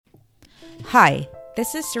Hi,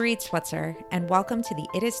 this is Sarit Switzer, and welcome to the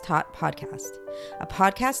It Is Taught podcast, a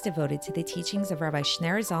podcast devoted to the teachings of Rabbi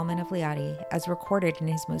Shneur Zalman of Liadi as recorded in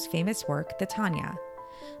his most famous work, the Tanya.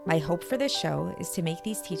 My hope for this show is to make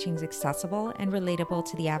these teachings accessible and relatable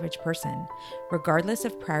to the average person, regardless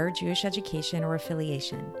of prior Jewish education or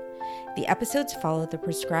affiliation. The episodes follow the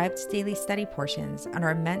prescribed daily study portions and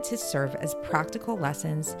are meant to serve as practical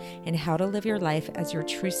lessons in how to live your life as your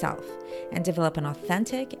true self and develop an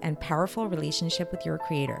authentic and powerful relationship with your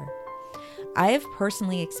Creator. I have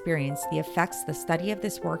personally experienced the effects the study of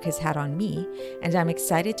this work has had on me, and I'm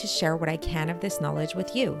excited to share what I can of this knowledge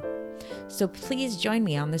with you. So please join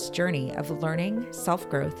me on this journey of learning,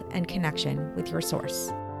 self-growth, and connection with your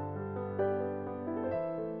source.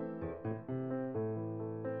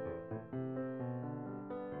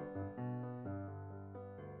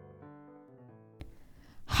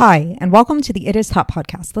 Hi, and welcome to the It Is Taught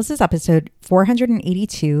podcast. This is episode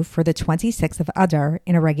 482 for the 26th of Adar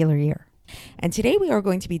in a regular year. And today we are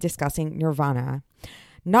going to be discussing Nirvana.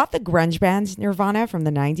 Not the grunge band Nirvana from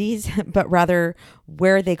the 90s, but rather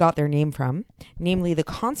where they got their name from, namely the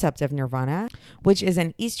concept of Nirvana, which is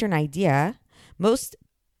an Eastern idea most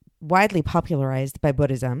widely popularized by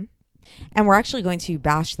Buddhism. And we're actually going to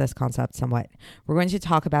bash this concept somewhat. We're going to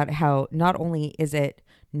talk about how not only is it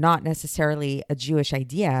not necessarily a Jewish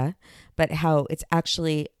idea, but how it's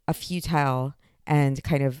actually a futile and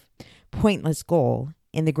kind of pointless goal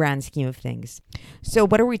in the grand scheme of things. So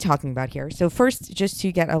what are we talking about here? So first, just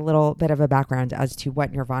to get a little bit of a background as to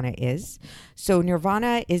what Nirvana is. So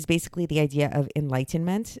Nirvana is basically the idea of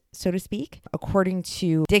enlightenment, so to speak. According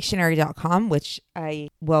to dictionary.com, which I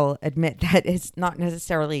will admit that is not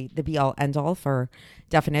necessarily the be-all end-all for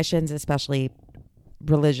definitions, especially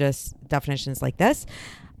religious definitions like this.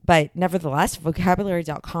 But nevertheless,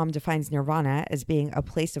 vocabulary.com defines nirvana as being a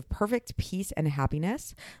place of perfect peace and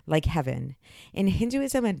happiness, like heaven. In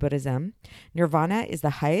Hinduism and Buddhism, nirvana is the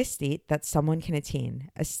highest state that someone can attain,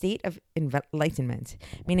 a state of enlightenment,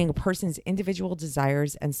 meaning a person's individual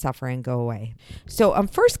desires and suffering go away. So on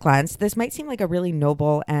first glance, this might seem like a really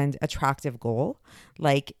noble and attractive goal,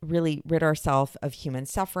 like really rid ourselves of human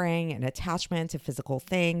suffering and attachment to physical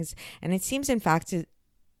things. And it seems, in fact,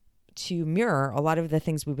 to mirror a lot of the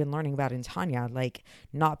things we've been learning about in Tanya, like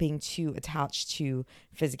not being too attached to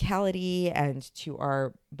physicality and to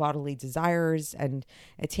our bodily desires and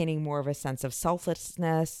attaining more of a sense of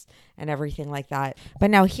selflessness and everything like that.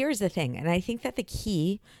 But now here's the thing, and I think that the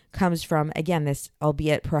key comes from, again, this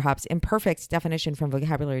albeit perhaps imperfect definition from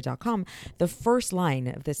vocabulary.com, the first line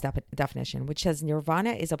of this definition, which says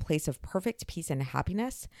nirvana is a place of perfect peace and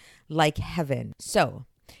happiness, like heaven. So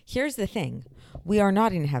here's the thing. We are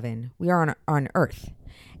not in heaven. We are on earth.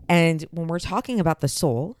 And when we're talking about the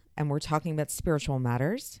soul and we're talking about spiritual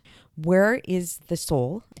matters, where is the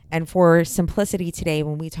soul? And for simplicity today,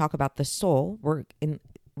 when we talk about the soul,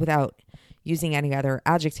 without using any other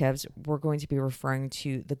adjectives, we're going to be referring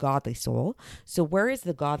to the godly soul. So where is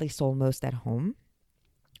the godly soul most at home?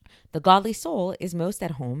 The godly soul is most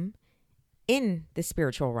at home in the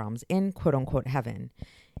spiritual realms, in quote unquote heaven,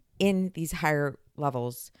 in these higher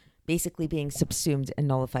levels, basically being subsumed and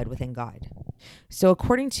nullified within God. So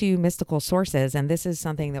according to mystical sources, and this is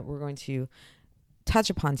something that we're going to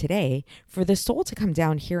touch upon today, for the soul to come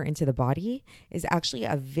down here into the body is actually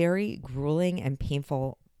a very grueling and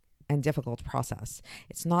painful and difficult process.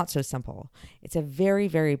 It's not so simple. It's a very,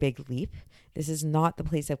 very big leap. This is not the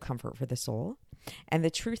place of comfort for the soul. And the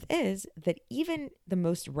truth is that even the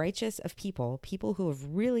most righteous of people who have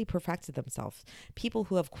really perfected themselves, people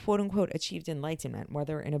who have quote unquote achieved enlightenment,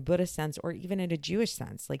 whether in a Buddhist sense or even in a Jewish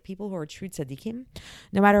sense, like people who are true tzaddikim,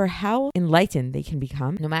 no matter how enlightened they can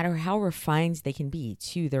become, no matter how refined they can be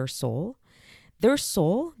to their soul,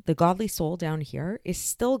 the godly soul down here, is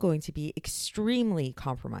still going to be extremely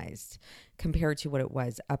compromised compared to what it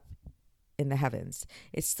was up in the heavens.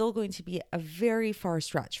 It's still going to be a very far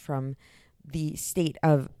stretch from the state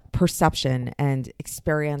of perception and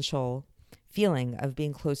experiential feeling of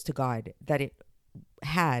being close to God that it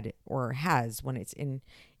had or has when it's in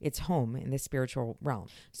its home in the spiritual realm.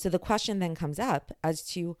 So the question then comes up as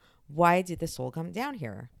to, why did the soul come down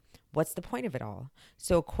here? What's the point of it all?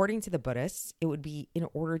 So according to the Buddhists, it would be in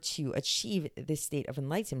order to achieve this state of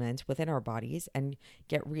enlightenment within our bodies and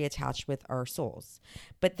get reattached with our souls.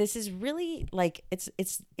 But this is really like, it's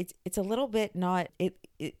a little bit not,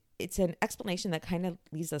 it's an explanation that kind of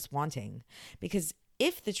leaves us wanting, because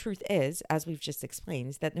if the truth is, as we've just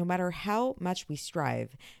explained, that no matter how much we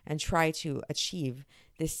strive and try to achieve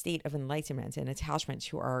this state of enlightenment and attachment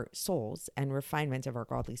to our souls and refinement of our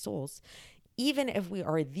godly souls, even if we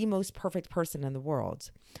are the most perfect person in the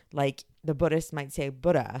world, like the Buddhists might say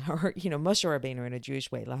Buddha, or, Moshe Rabbeinu in a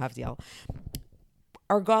Jewish way, lahavdil,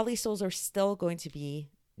 our godly souls are still going to be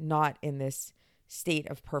not in this state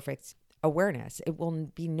of perfect awareness. It will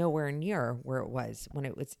be nowhere near where it was when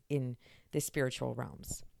it was in the spiritual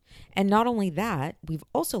realms. And not only that, we've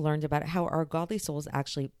also learned about how our godly soul is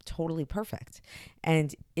actually totally perfect,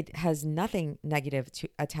 and it has nothing negative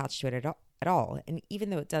attached to it at all. And even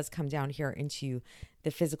though it does come down here into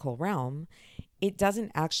the physical realm, it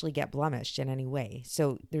doesn't actually get blemished in any way.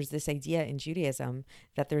 So there's this idea in Judaism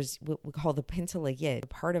that there's what we call the Pintele Yid,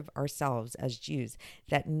 part of ourselves as Jews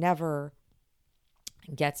that never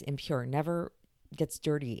gets impure, never gets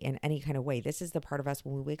dirty in any kind of way. This is the part of us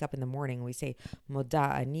when we wake up in the morning and we say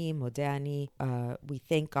Moda ani, Moda ani. We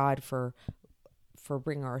thank God for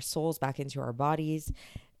bringing our souls back into our bodies.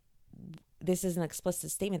 This is an explicit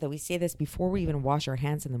statement that we say this before we even wash our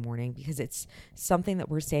hands in the morning, because it's something that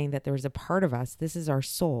we're saying that there's a part of us, this is our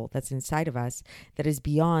soul that's inside of us, that is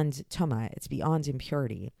beyond tuma, it's beyond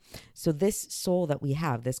impurity. So this soul that we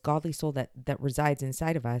have, this godly soul that resides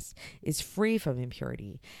inside of us, is free from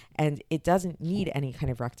impurity, and it doesn't need any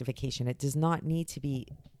kind of rectification. It does not need to be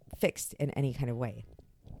fixed in any kind of way.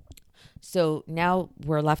 So now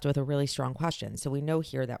we're left with a really strong question. So we know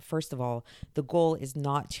here that, first of all, the goal is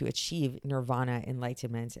not to achieve nirvana,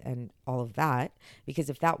 enlightenment, and all of that, because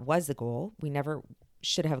if that was the goal, we never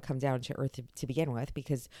should have come down to earth to begin with,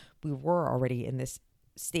 because we were already in this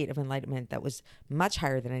state of enlightenment that was much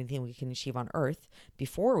higher than anything we can achieve on earth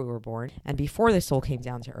before we were born and before the soul came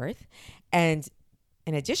down to earth. And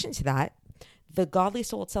in addition to that, the godly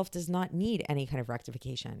soul itself does not need any kind of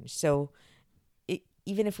rectification. So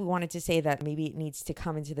even if we wanted to say that maybe it needs to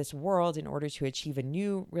come into this world in order to achieve a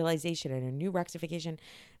new realization and a new rectification,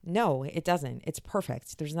 no, it doesn't. It's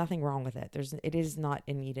perfect. There's nothing wrong with it. It is not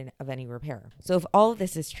in need of any repair. So if all of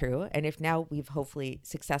this is true, and if now we've hopefully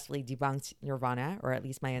successfully debunked nirvana, or at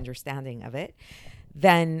least my understanding of it,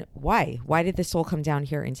 then why? Why did the soul come down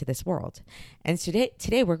here into this world? And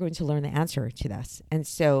today we're going to learn the answer to this. And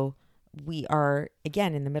so we are,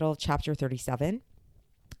 again, in the middle of chapter 37.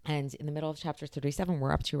 And in the middle of chapter 37,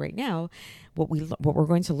 we're up to right now, what we're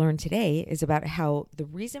going to learn today is about how the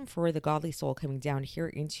reason for the godly soul coming down here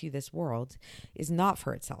into this world is not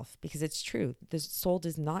for itself, because it's true. The soul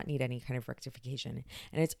does not need any kind of rectification.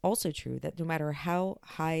 And it's also true that no matter how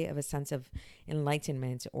high of a sense of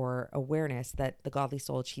enlightenment or awareness that the godly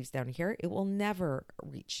soul achieves down here, it will never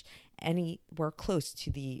reach anywhere close to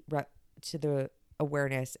the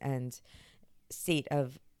awareness and state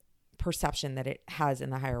of perception that it has in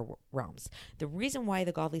the higher realms. The reason why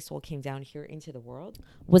the godly soul came down here into the world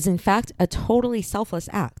was in fact a totally selfless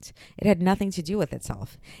act. It had nothing to do with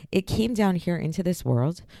itself. It came down here into this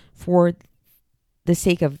world for the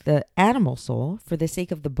sake of the animal soul, for the sake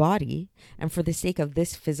of the body, and for the sake of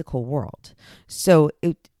this physical world. So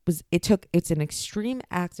it's an extreme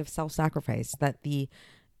act of self-sacrifice that the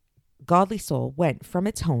godly soul went from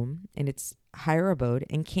its home in its higher abode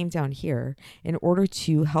and came down here in order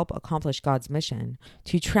to help accomplish God's mission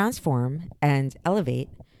to transform and elevate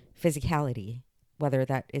physicality, whether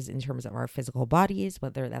that is in terms of our physical bodies,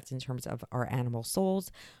 whether that's in terms of our animal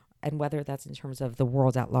souls, and whether that's in terms of the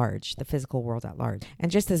world at large, the physical world at large.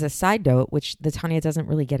 And just as a side note, which the Tanya doesn't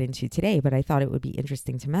really get into today, but I thought it would be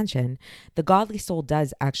interesting to mention, the godly soul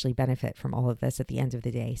does actually benefit from all of this at the end of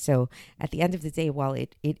the day. So at the end of the day, while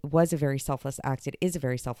it was a very selfless act, it is a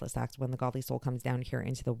very selfless act when the godly soul comes down here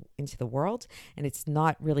into the world, and it's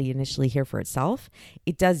not really initially here for itself.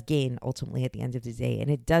 It does gain ultimately at the end of the day,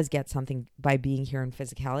 and it does get something by being here in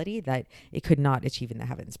physicality that it could not achieve in the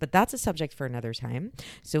heavens. But that's a subject for another time.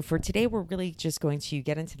 So for today, we're really just going to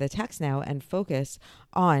get into the text now and focus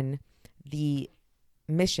on the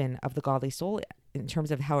mission of the godly soul in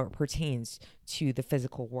terms of how it pertains to the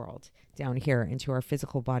physical world down here, into our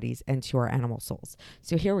physical bodies and to our animal souls.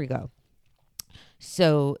 So here we go.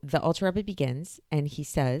 So the Alter Rebbe begins, and he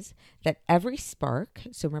says that every spark,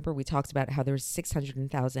 so remember we talked about how there's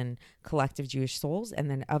 600,000 collective Jewish souls, and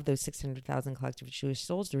then of those 600,000 collective Jewish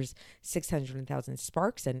souls, there's 600,000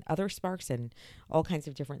 sparks and other sparks and all kinds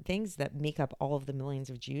of different things that make up all of the millions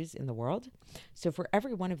of Jews in the world. So for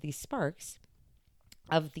every one of these sparks,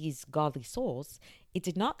 of these godly souls, it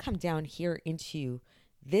did not come down here into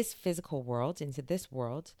this physical world, into this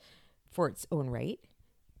world for its own right,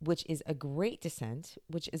 which is a great descent,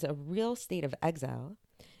 which is a real state of exile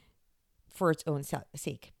for its own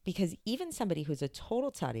sake. Because even somebody who's a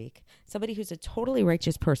total tzaddik, somebody who's a totally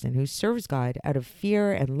righteous person who serves God out of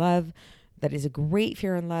fear and love, that is a great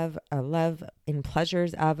fear and love, a love in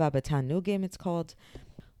pleasures, ava b'tanugim it's called,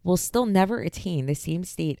 will still never attain the same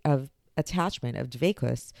state of attachment, of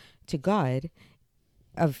dveikus, to God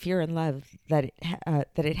of fear and love that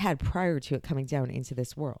it had prior to it coming down into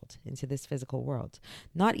this world, into this physical world.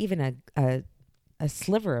 Not even a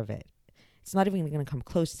sliver of it. It's not even going to come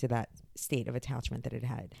close to that state of attachment that it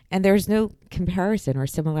had. And there's no comparison or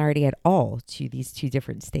similarity at all to these two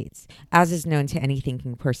different states, as is known to any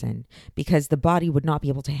thinking person, because the body would not be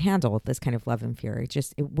able to handle this kind of love and fear.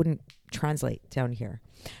 It wouldn't translate down here.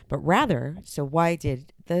 But rather, so why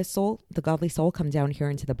did the godly soul, come down here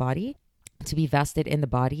into the body? To be vested in the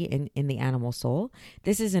body, in the animal soul.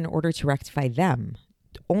 This is in order to rectify them,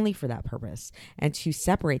 only for that purpose, and to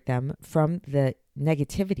separate them from the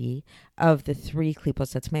negativity of the three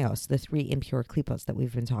klipos atmeos, the three impure klipos that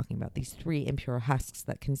we've been talking about, these three impure husks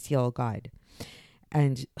that conceal God.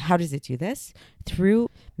 And how does it do this? Through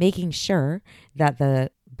making sure that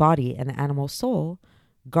the body and the animal soul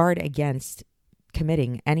guard against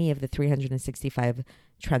committing any of the 365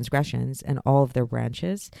 transgressions and all of their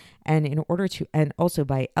branches, and also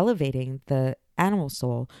by elevating the animal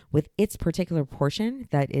soul with its particular portion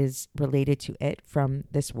that is related to it from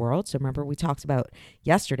this world. So remember, we talked about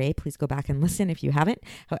yesterday, please go back and listen if you haven't,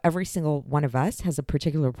 how every single one of us has a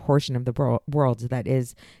particular portion of the world that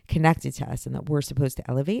is connected to us and that we're supposed to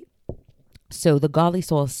elevate. So the godly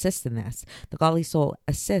soul assists in this. The godly soul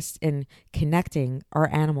assists in connecting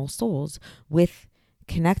our animal souls with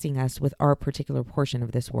connecting us with our particular portion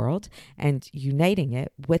of this world and uniting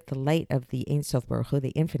it with the light of the Ein Sof Baruch Hu, the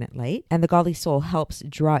infinite light. And the godly soul helps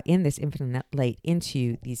draw in this infinite light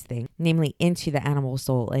into these things, namely into the animal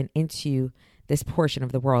soul and into this portion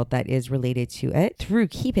of the world that is related to it, through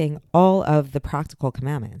keeping all of the practical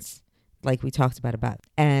commandments, like we talked about above.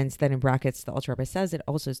 And then in brackets, the Alter Rebbe says it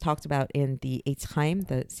also is talked about in the Eitz Chaim,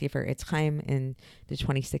 the Sefer Eitz Chaim in the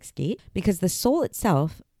 26th gate, because the soul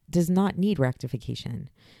itself does not need rectification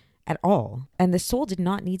at all. And the soul did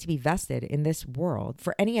not need to be vested in this world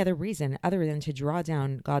for any other reason other than to draw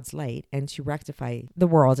down God's light and to rectify the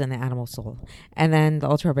world and the animal soul. And then the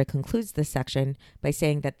Alter Rebbe concludes this section by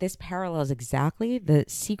saying that this parallels exactly the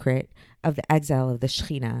secret of the exile of the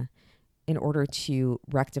Shekhinah in order to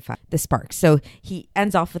rectify the spark. So he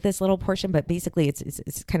ends off with this little portion, but basically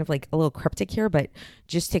it's kind of like a little cryptic here, but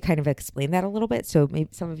just to kind of explain that a little bit. So maybe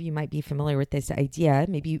some of you might be familiar with this idea.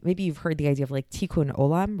 Maybe you've heard the idea of like tikkun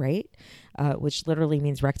olam, right? Which literally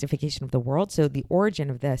means rectification of the world. So the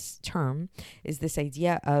origin of this term is this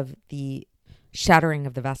idea of the shattering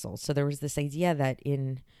of the vessel. So there was this idea that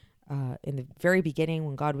in the very beginning,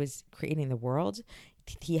 when God was creating the world,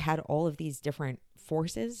 he had all of these different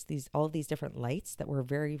forces, all of these different lights that were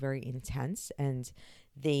very, very intense, and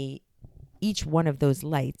each one of those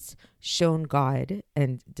lights shone God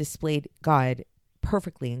and displayed God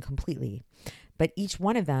perfectly and completely. But each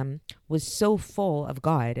one of them was so full of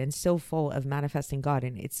God and so full of manifesting God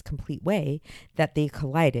in its complete way that they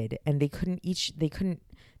collided, and they couldn't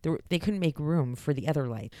make room for the other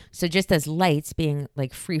light. So just as lights being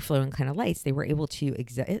like free flowing kind of lights, they were able to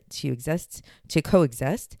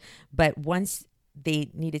coexist. But once they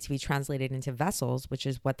needed to be translated into vessels, which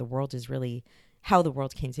is what the world is really, how the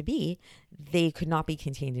world came to be, they could not be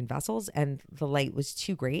contained in vessels, and the light was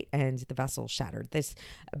too great and the vessel shattered. This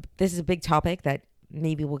is a big topic that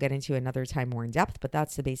maybe we'll get into another time more in depth, but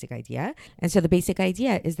that's the basic idea. And so the basic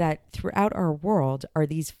idea is that throughout our world are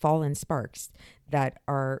these fallen sparks that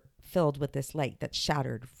are filled with this light that's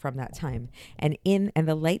shattered from that time. And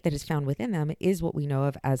the light that is found within them is what we know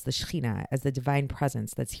of as the Shekhinah, as the divine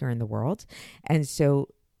presence that's here in the world. And so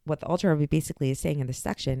what the Alter Rebbe basically is saying in this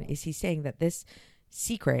section is he's saying that this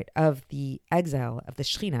secret of the exile of the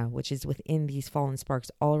Shekhinah, which is within these fallen sparks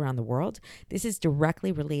all around the world, this is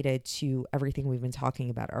directly related to everything we've been talking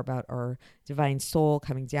about our divine soul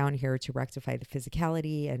coming down here to rectify the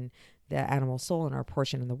physicality and the animal soul in our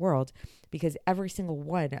portion in the world, because every single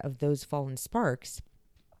one of those fallen sparks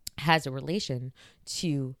has a relation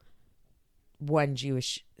to one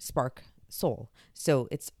Jewish spark soul. So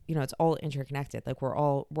it's all interconnected. Like we're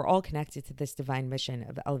all connected to this divine mission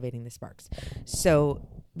of elevating the sparks. So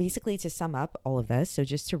basically, to sum up all of this, so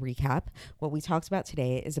just to recap, what we talked about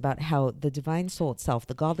today is about how the divine soul itself,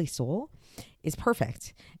 the godly soul, is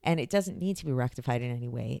perfect, and it doesn't need to be rectified in any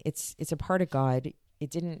way. It's a part of God.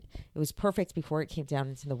 It was perfect before it came down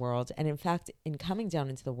into the world. And in fact, in coming down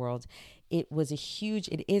into the world, it is a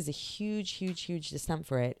huge descent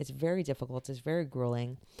for it. It's very difficult. It's very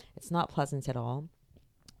grueling. It's not pleasant at all.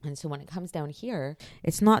 And so when it comes down here,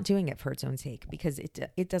 it's not doing it for its own sake, because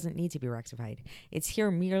it doesn't need to be rectified. It's here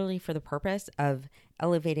merely for the purpose of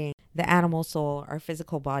elevating the animal soul, our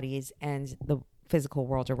physical bodies, and the physical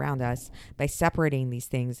world around us by separating these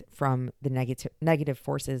things from the negative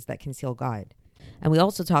forces that conceal God. And we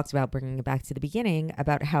also talked about, bringing it back to the beginning,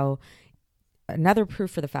 about how another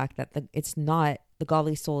proof for the fact that the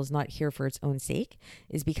godly soul is not here for its own sake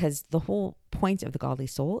is because the whole point of the godly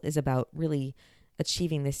soul is about really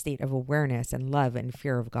achieving this state of awareness and love and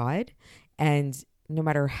fear of God. And no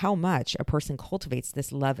matter how much a person cultivates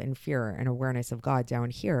this love and fear and awareness of God down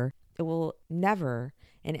here, it will never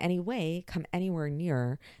in any way come anywhere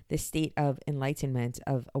near the state of enlightenment,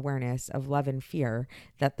 of awareness, of love and fear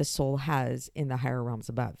that the soul has in the higher realms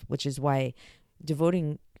above, which is why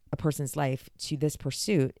devoting a person's life to this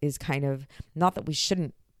pursuit is kind of, not that we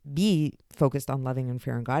shouldn't be focused on loving and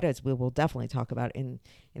fearing God, as we will definitely talk about in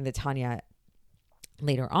the Tanya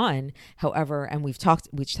later on. However, and we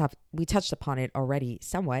touched upon it already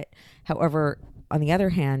somewhat. However, on the other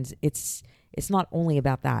hand, it's not only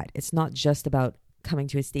about that. It's not just about coming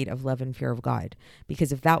to a state of love and fear of God,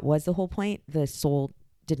 because if that was the whole point, the soul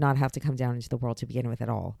did not have to come down into the world to begin with at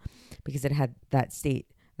all, because it had that state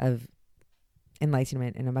of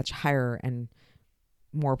enlightenment in a much higher and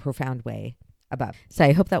more profound way above. So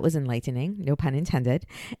I hope that was enlightening, no pun intended.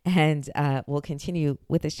 And we'll continue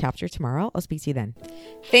with this chapter tomorrow. I'll speak to you then.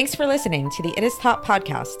 Thanks for listening to the It Is Taught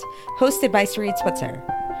podcast, hosted by Sarit Switzer.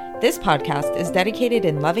 This podcast is dedicated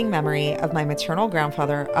in loving memory of my maternal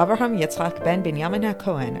grandfather, Avraham Yitzchak ben Binyamin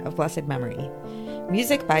HaKohen of blessed memory.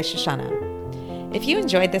 Music by Shoshana. If you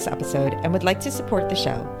enjoyed this episode and would like to support the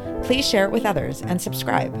show, please share it with others and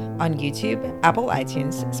subscribe on YouTube, Apple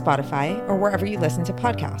iTunes, Spotify, or wherever you listen to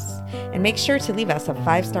podcasts. And make sure to leave us a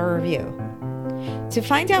 5-star review. To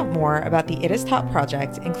find out more about the It Is Taught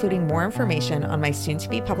project, including more information on my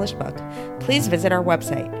soon-to-be published book, please visit our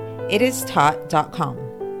website, itistaught.com.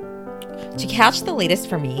 To catch the latest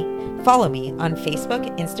from me, follow me on Facebook,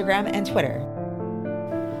 Instagram, and Twitter.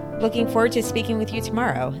 Looking forward to speaking with you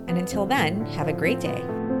tomorrow, and until then, have a great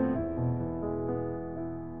day.